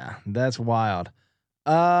crazy. Yeah, that's wild.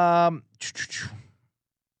 I'm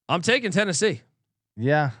taking Tennessee.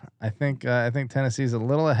 Yeah, I think Tennessee's a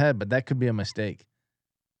little ahead, but that could be a mistake.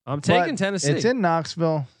 I'm taking Tennessee. It's in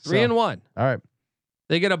Knoxville. 3-1. All right.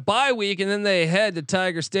 They get a bye week and then they head to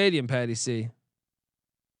Tiger Stadium, Patty C.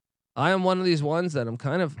 I am one of these ones that I'm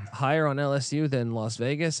kind of higher on LSU than Las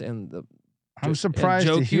Vegas and the. I'm surprised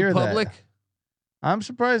to hear that. I'm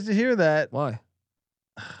surprised to hear that. Why?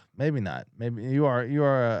 Maybe not. Maybe you are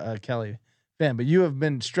a Kelly fan, but you have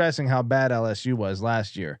been stressing how bad LSU was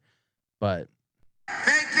last year. But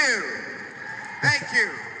Thank you.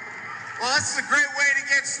 Well, this is a great way to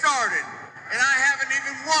get started. And I haven't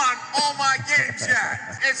even won all my games yet.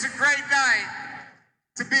 It's a great night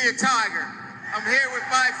to be a Tiger. I'm here with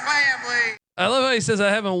my family. I love how he says I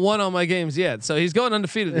haven't won all my games yet, so he's going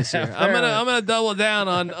undefeated this year. I'm gonna double down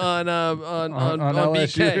on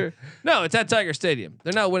LSU. BK. No, it's at Tiger Stadium.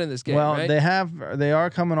 They're not winning this game. Well, right? they are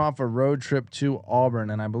coming off a road trip to Auburn,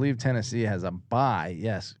 and I believe Tennessee has a bye.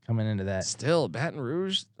 Yes, coming into that. Still Baton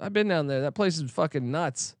Rouge. I've been down there. That place is fucking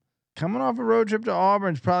nuts. Coming off a road trip to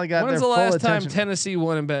Auburn's probably got When's their the full last attention. time Tennessee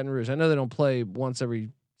won in Baton Rouge? I know they don't play once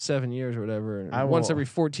every 7 years or whatever. Once every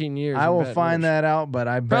 14 years. I will find that out, but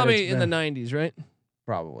I bet probably in the 90s, right?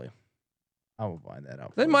 Probably. I will find that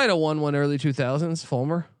out. They might have won one early 2000s,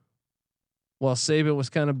 Fulmer. While Saban was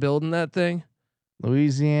kind of building that thing.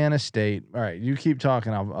 Louisiana State. All right, you keep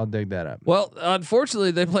talking. I'll dig that up. Well,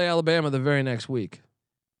 unfortunately, they play Alabama the very next week.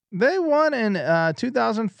 They won in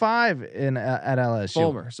 2005 at LSU.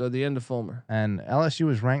 Fulmer. So the end of Fulmer. And LSU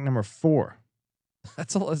was ranked number 4.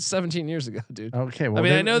 That's 17 years ago, dude. Okay, well, I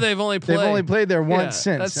mean, I know they've only played there once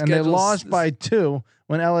since, and they lost by 2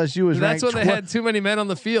 when LSU was ranked. That's when they had too many men on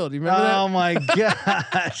the field. You remember that? Oh my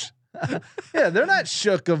gosh. Yeah, they're not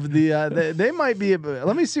shook of the. They might be.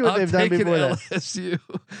 Let me see what they've done before LSU.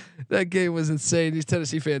 That game was insane. These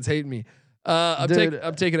Tennessee fans hate me. I'm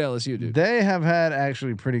taking LSU, dude. They have had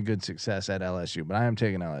actually pretty good success at LSU, but I am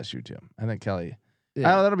taking LSU too. I think Kelly.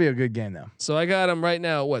 Yeah. That'll be a good game though. So I got them right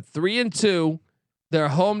now. 3-2. They're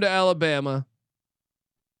home to Alabama.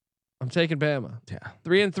 I'm taking Bama. Yeah.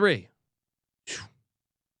 3-3.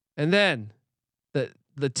 And then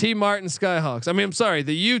the T Martin Skyhawks. I mean, I'm sorry,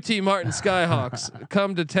 the UT Martin Skyhawks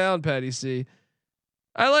come to town, Patty C.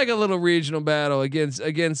 I like a little regional battle against UT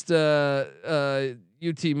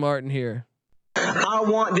Martin here. I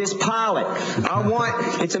want this pilot.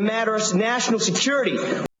 It's a matter of national security.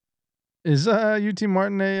 Is UT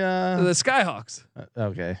Martin a The Skyhawks.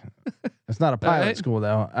 okay? It's not a pilot Right. school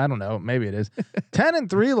though. I don't know. Maybe it is.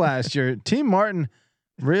 10-3 last year. Team Martin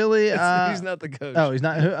really. He's not the coach. Oh, he's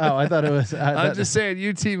not. Oh, I thought it was. I'm just saying,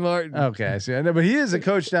 UT Martin. Okay, I see. I know, but he is a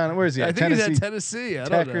coach down. Where is he? I At think Tennessee. he's at Tennessee. I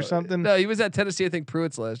Tech don't or know. something? No, he was at Tennessee. I think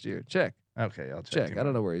Pruitt's last year. Check. Okay, I'll check. Check. Team I don't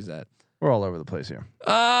Martin. know where he's at. We're all over the place here.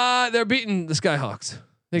 They're beating the Skyhawks.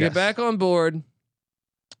 They Yes. get back on board.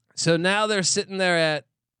 So now they're sitting there at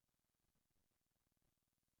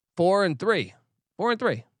 4-3.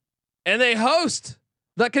 4-3. And they host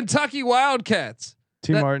the Kentucky Wildcats.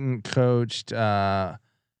 Team That- Martin coached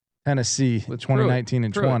Tennessee With 2019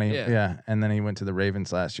 and Pruitt, 20. yeah. Yeah, and then he went to the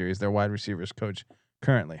Ravens last year. He's their wide receivers coach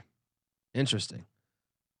currently. Interesting.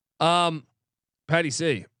 Patty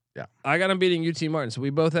C. Yeah. I got them beating UT Martin. So we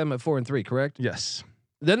both have them at 4-3, correct? Yes.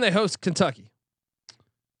 Then they host Kentucky.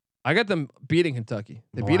 I got them beating Kentucky.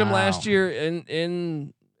 They beat them last Wow. year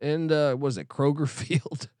in what was it, Kroger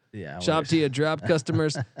Field? Yeah. Shop to you dropped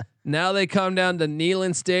customers. Now they come down to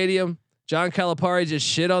Neyland Stadium. John Calipari just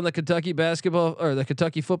shit on the Kentucky basketball or the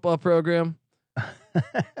Kentucky football program.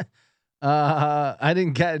 I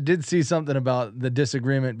did see something about the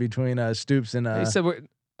disagreement between Stoops and He said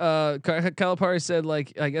Calipari said,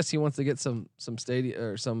 like, I guess he wants to get some stadium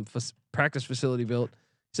or some practice facility built.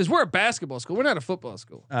 He says we're a basketball school. We're not a football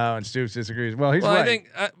school. and Stoops disagrees. Well, he's Well, right. I think,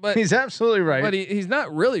 but He's absolutely right. But he's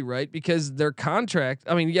not really right because their contract.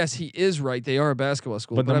 I mean, yes, he is right. They are a basketball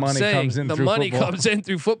school, But the I'm money saying comes in the through money football. comes in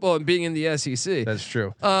through football and being in the SEC. That's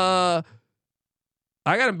true. I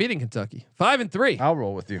got them beating Kentucky 5-3, I'll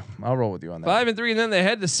roll with you. I'll roll with you on that. 5-3, and then they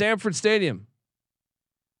head to Sanford Stadium.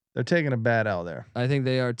 They're taking a bad L there. I think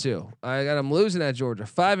they are too. I got them losing at Georgia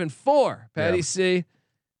 5-4. Patty Yeah. C.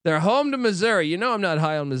 They're home to Missouri. You know I'm not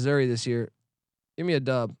high on Missouri this year. Give me a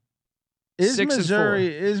dub. Is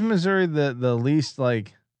 6-4. Missouri the least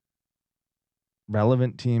like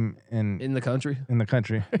relevant team In the country. in the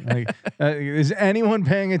country? Like, is anyone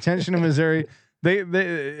paying attention to Missouri?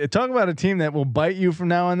 They talk about a team that will bite you from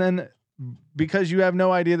now and then because you have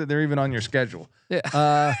no idea that they're even on your schedule.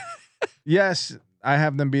 Yeah. Yes, I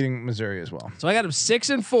have them beating Missouri as well. So I got them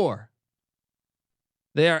 6-4.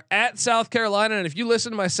 They are at South Carolina, and if you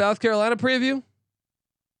listen to my South Carolina preview,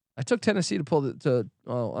 I took Tennessee to pull the.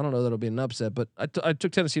 Oh, I don't know that it'll be an upset, but I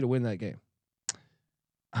took Tennessee to win that game.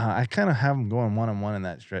 I kind of have them going 1-1 in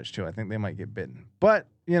that stretch too. I think they might get bitten, but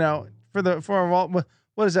you know, for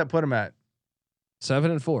what does that put them at?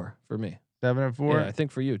 7-4 for me. 7-4. Yeah, I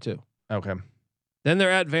think for you too. Okay. Then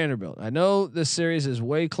they're at Vanderbilt. I know this series is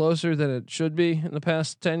way closer than it should be in the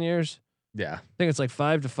past 10 years. Yeah. I think it's like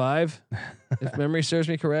 5-5, if memory serves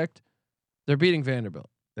me correct. They're beating Vanderbilt.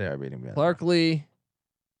 They are beating Vanderbilt. Clark Lee.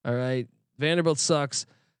 All right. Vanderbilt sucks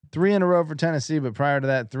 3 in a row for Tennessee, but prior to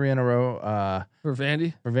that, 3 in a row for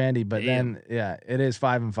Vandy. for Vandy. But Damn. then, yeah, it is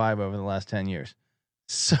 5-5 over the last 10 years.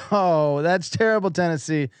 So that's terrible,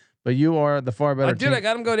 Tennessee. But you are the far better Dude, team. I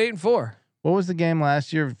got them going 8-4. What was the game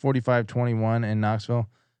last year? 45-21 in Knoxville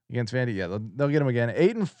against Vandy. Yeah, they'll get them again.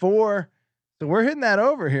 8-4. So we're hitting that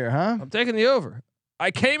over here, huh? I'm taking the over.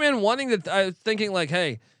 I came in wanting that. I was thinking like,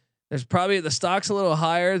 hey, there's probably the stock's a little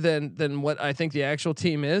higher than what I think the actual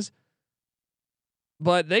team is.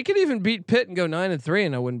 But they could even beat Pitt and go 9-3,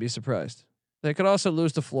 and I wouldn't be surprised. They could also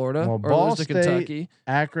lose to Florida Well, or Ball lose to State, Kentucky.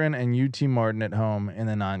 Akron and UT Martin at home in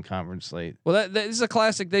the non-conference slate. Well, that is a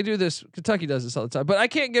classic. They do this. Kentucky does this all the time. But I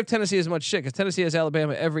can't give Tennessee as much shit because Tennessee has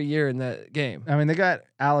Alabama every year in that game. I mean, they got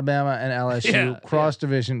Alabama and LSU Yeah, cross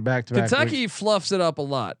division back to back. Kentucky fluffs it up a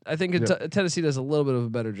lot. I think Tennessee does a little bit of a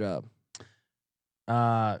better job.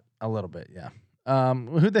 A little bit, yeah.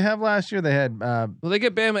 Who'd they have last year? They had Well, they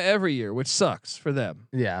get Bama every year, which sucks for them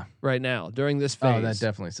yeah. right now during this phase. Oh, that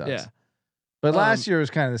definitely sucks. Yeah. But last year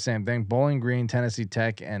was kind of the same thing. Bowling Green, Tennessee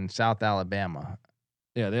Tech, and South Alabama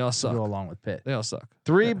Yeah, they all to suck. go along with Pitt. They all suck.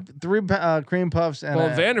 Three cream puffs and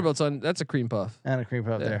Well, a, Vanderbilt's on. That's a cream puff. and a cream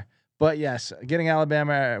puff Yeah. there. But yes, getting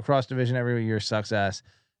Alabama across division every year sucks ass.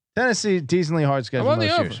 Tennessee decently hard schedule I'm on the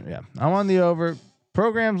most years. Yeah, I'm on the over.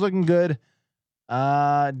 Program's looking good.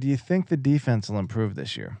 Do you think the defense will improve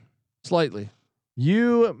this year? Slightly.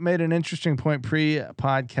 You made an interesting point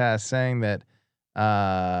pre-podcast saying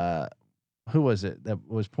that who was it that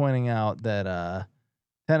was pointing out that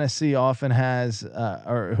Tennessee often has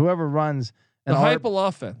or whoever runs The Heupel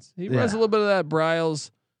offense. He runs a little bit of that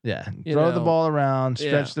Bryles. throw the know, ball around,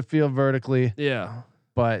 stretch the field vertically. Yeah.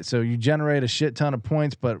 But so you generate a shit ton of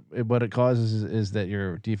points, but what it causes is that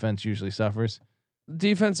your defense usually suffers.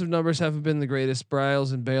 Defensive numbers haven't been the greatest.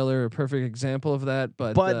 Bryles and Baylor are a perfect example of that.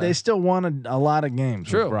 But They still won a lot of games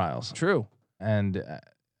True. with Bryles. True. And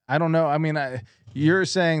I don't know. I mean, you're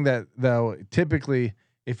saying that though. Typically,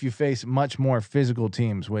 if you face much more physical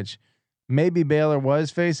teams, which maybe Baylor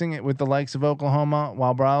was facing it with the likes of Oklahoma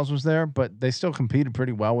while Bryles was there, but they still competed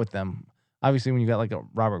pretty well with them. Obviously, when you got like a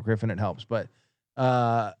Robert Griffin, it helps. But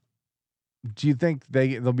do you think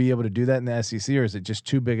they'll be able to do that in the SEC, or is it just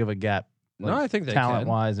too big of a gap? No, I think they talent can.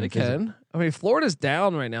 wise, They can. I mean, Florida's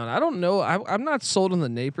down right now, and I don't know. I'm not sold on the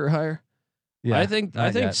Napier hire. Yeah, I think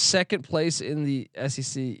yet. second place in the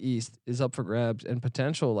SEC East is up for grabs and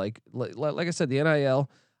potential. Like I said, the NIL.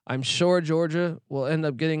 I'm sure Georgia will end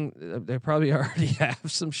up getting. They probably already have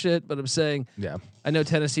some shit, but I'm saying. Yeah. I know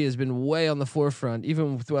Tennessee has been way on the forefront,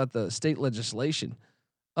 even throughout the state legislation.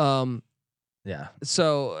 Yeah.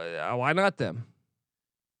 So why not them?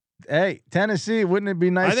 Hey, Tennessee, wouldn't it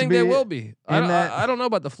be nice? I think they will be. I don't know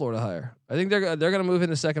about the Florida hire. I think they're going to move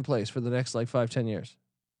into second place for the next like 5-10 years.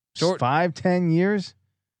 5-10 years.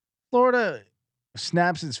 Florida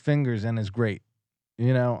snaps its fingers and is great.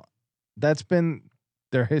 You know, that's been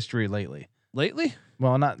their history lately. Lately?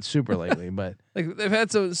 Well, not super lately, but like they've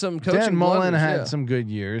had some coaching. Dan Mullen blunders, had some good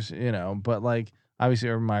years, you know, but like obviously,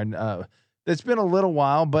 it's been a little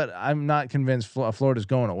while, but I'm not convinced Florida's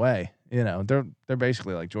going away. You know, they're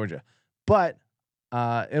basically like Georgia, but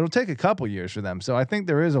it'll take a couple years for them. So I think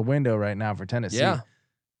there is a window right now for Tennessee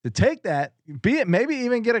to take that, maybe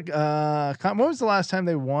even get a. When was the last time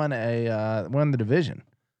they won the division?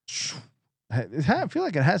 I feel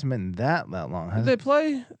like it hasn't been that long. Did they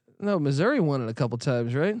play? No, Missouri won it a couple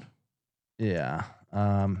times, right? Yeah,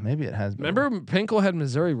 maybe it has. Remember, Pinkel had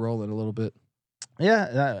Missouri rolling a little bit.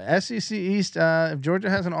 Yeah, SEC East. If Georgia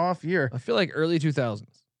has an off year, I feel like early 2000s.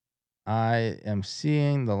 I am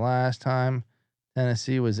seeing the last time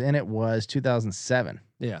Tennessee was in it was 2007.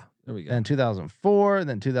 Yeah, there we go. Then 2004,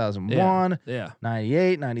 then 2001, yeah.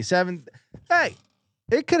 98, 97. Hey,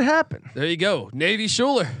 it could happen. There you go. Navy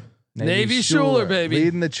Schuler. Navy Schuler, baby.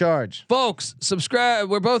 Leading the charge. Folks, subscribe.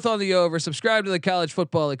 We're both on the over. Subscribe to the College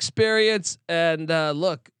Football Experience. And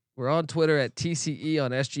look, we're on Twitter at TCE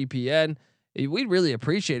on SGPN. We'd really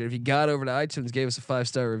appreciate it if you got over to iTunes, gave us a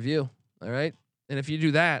 5-star review. All right. And if you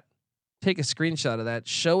do that, take a screenshot of that.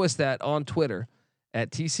 Show us that on Twitter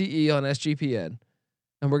at TCE on SGPN.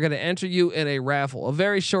 And we're going to enter you in a raffle, a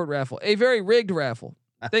very short raffle, a very rigged raffle.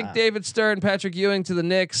 Think David Stern, Patrick Ewing to the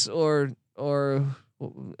Knicks, or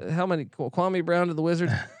how many Kwame Brown to the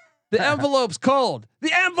Wizards? The envelope's cold.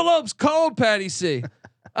 The envelope's cold, Patty C.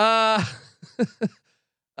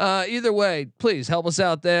 Either way, please help us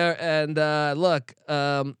out there. And look,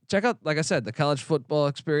 check out, like I said, the college football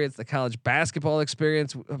experience, the college basketball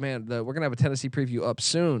experience. Oh, man, we're going to have a Tennessee preview up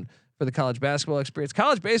soon for the college basketball experience.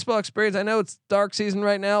 College baseball experience, I know it's dark season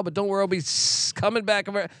right now, but don't worry, it'll be coming back.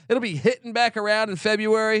 It'll be hitting back around in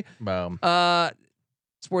February. Boom.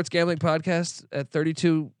 Sports gambling podcast at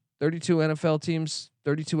 32 NFL teams,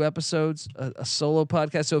 32 episodes, a solo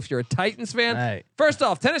podcast. So if you're a Titans fan, first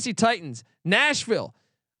off, Tennessee Titans, Nashville.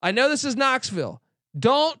 I know this is Knoxville.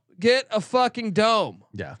 Don't get a fucking dome.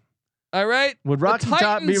 Yeah. All right. Would Rocky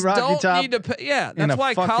Top be Rocky Top? Need to pay, yeah. That's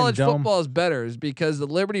why college football is better, is because the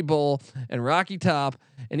Liberty Bowl and Rocky Top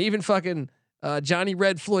and even fucking Johnny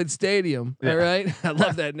Red Floyd Stadium. Yeah. All right. I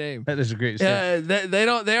love that name. That is a great stuff. Yeah.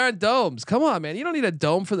 They aren't domes. Come on, man. You don't need a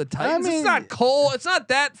dome for the Titans. It's not cold. It's not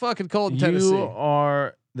that fucking cold in Tennessee. You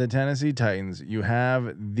are the Tennessee Titans. You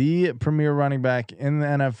have the premier running back in the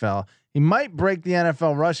NFL. He might break the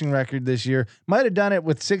NFL rushing record this year. Might have done it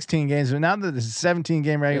with 16 games, but now that this is a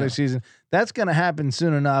 17-game regular season, that's going to happen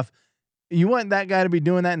soon enough. You want that guy to be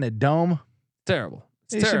doing that in a dome? Terrible.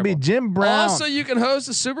 It should be Jim Brown. Also, you can host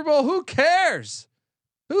a Super Bowl. Who cares?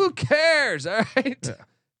 Who cares? All right. Yeah.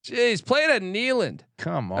 Jeez, play it at Neyland.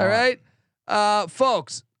 Come on. All right,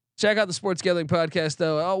 folks. Check out the Sports Gambling Podcast,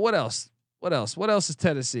 though. Oh, what else? What else is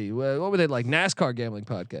Tennessee? What were they like? NASCAR Gambling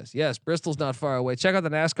Podcast. Yes, Bristol's not far away. Check out the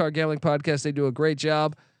NASCAR Gambling Podcast. They do a great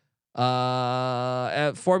job.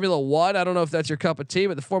 At Formula One, I don't know if that's your cup of tea,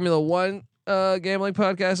 but the Formula One Gambling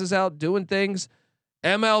Podcast is out doing things.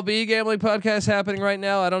 MLB Gambling Podcast happening right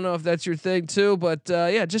now. I don't know if that's your thing too, but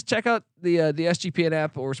yeah, just check out the SGPN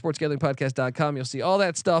app or sportsgamblingpodcast.com. You'll see all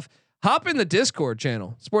that stuff. Hop in the Discord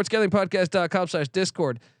channel,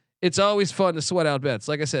 sportsgamblingpodcast.com/Discord. It's always fun to sweat out bets.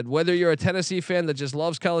 Like I said, whether you're a Tennessee fan that just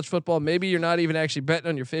loves college football, maybe you're not even actually betting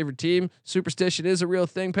on your favorite team. Superstition is a real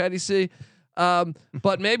thing, Patty C.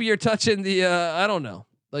 But maybe you're touching the, I don't know,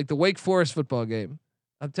 like the Wake Forest football game.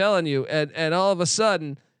 I'm telling you. And all of a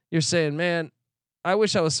sudden you're saying, man, I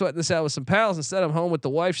wish I was sweating this out with some pals. Instead, I'm home with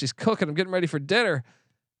the wife. She's cooking. I'm getting ready for dinner.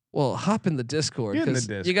 Well, hop in the Discord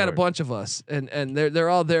because you got a bunch of us, and they're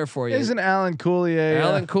all there for you. Isn't Alan Cooley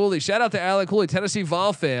Alan Cooley? Shout out to Alan Cooley, Tennessee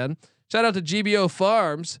Vol fan. Shout out to GBO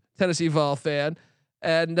Farms, Tennessee Vol fan,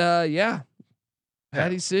 and yeah,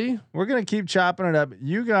 Patty C. We're gonna keep chopping it up.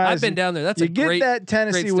 You guys, I've been down there. That's you a great, get that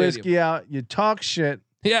Tennessee great whiskey stadium. out. You talk shit.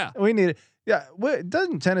 Yeah, We need it. Yeah,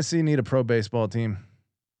 doesn't Tennessee need a pro baseball team?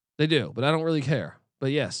 they do, but I don't really care.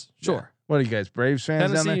 But yes, sure. What are you guys, Braves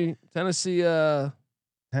fans down there? Tennessee.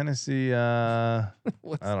 Tennessee.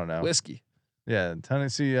 What's I don't know. whiskey? Yeah,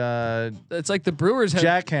 Tennessee. It's like the Brewers had.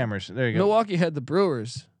 Jackhammers. There you go. Milwaukee had the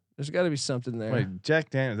Brewers. There's got to be something there. Wait,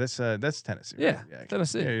 Jack Daniels. That's Tennessee. Right? Yeah,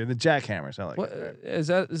 Tennessee. Yeah, the Jackhammers. I like What it. is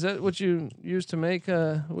that? What you use to make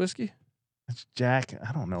whiskey? It's Jack.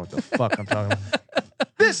 I don't know what the fuck I'm talking about.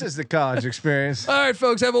 This is the college experience. All right,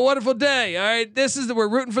 folks, have a wonderful day. All right, we're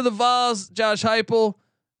rooting for the Vols. Josh Heupel.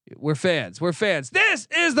 We're fans. This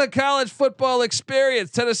is the college football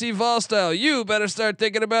experience, Tennessee Vol style. You better start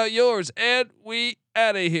thinking about yours, and we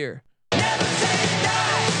out of here.